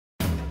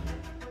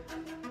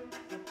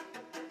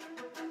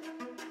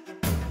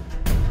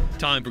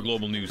Time for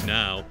Global News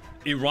Now.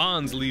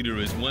 Iran's leader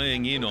is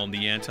weighing in on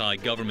the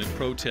anti-government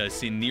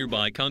protests in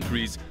nearby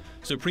countries.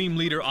 Supreme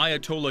Leader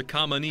Ayatollah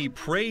Khamenei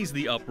praised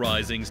the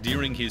uprisings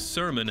during his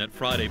sermon at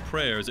Friday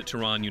prayers at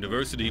Tehran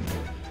University.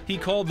 He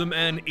called them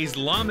an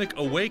Islamic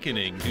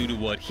awakening due to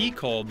what he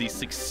called the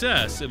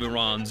success of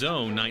Iran's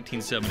own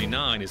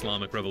 1979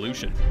 Islamic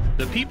Revolution.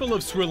 The people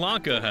of Sri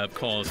Lanka have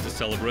cause to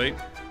celebrate.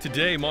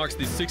 Today marks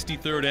the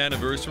 63rd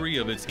anniversary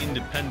of its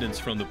independence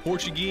from the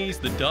Portuguese,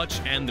 the Dutch,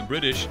 and the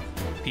British.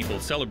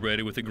 People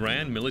celebrated with a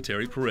grand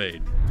military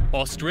parade.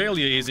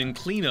 Australia is in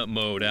cleanup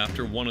mode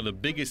after one of the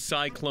biggest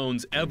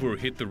cyclones ever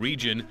hit the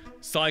region.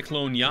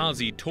 Cyclone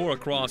Yasi tore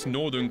across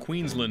northern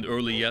Queensland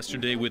early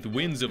yesterday with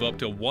winds of up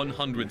to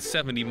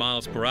 170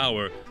 miles per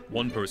hour.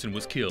 One person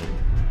was killed.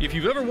 If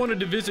you've ever wanted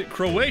to visit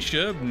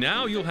Croatia,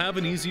 now you'll have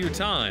an easier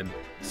time.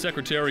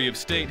 Secretary of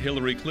State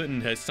Hillary Clinton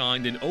has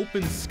signed an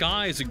open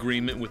skies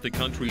agreement with the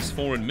country's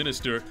foreign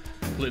minister.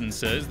 Clinton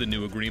says the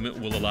new agreement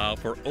will allow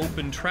for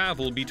open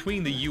travel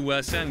between the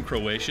U.S. and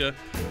Croatia.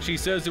 She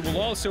says it will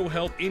also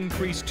help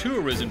increase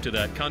tourism to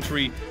that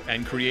country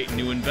and create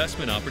new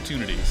investment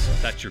opportunities.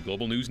 That's your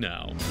Global News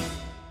Now.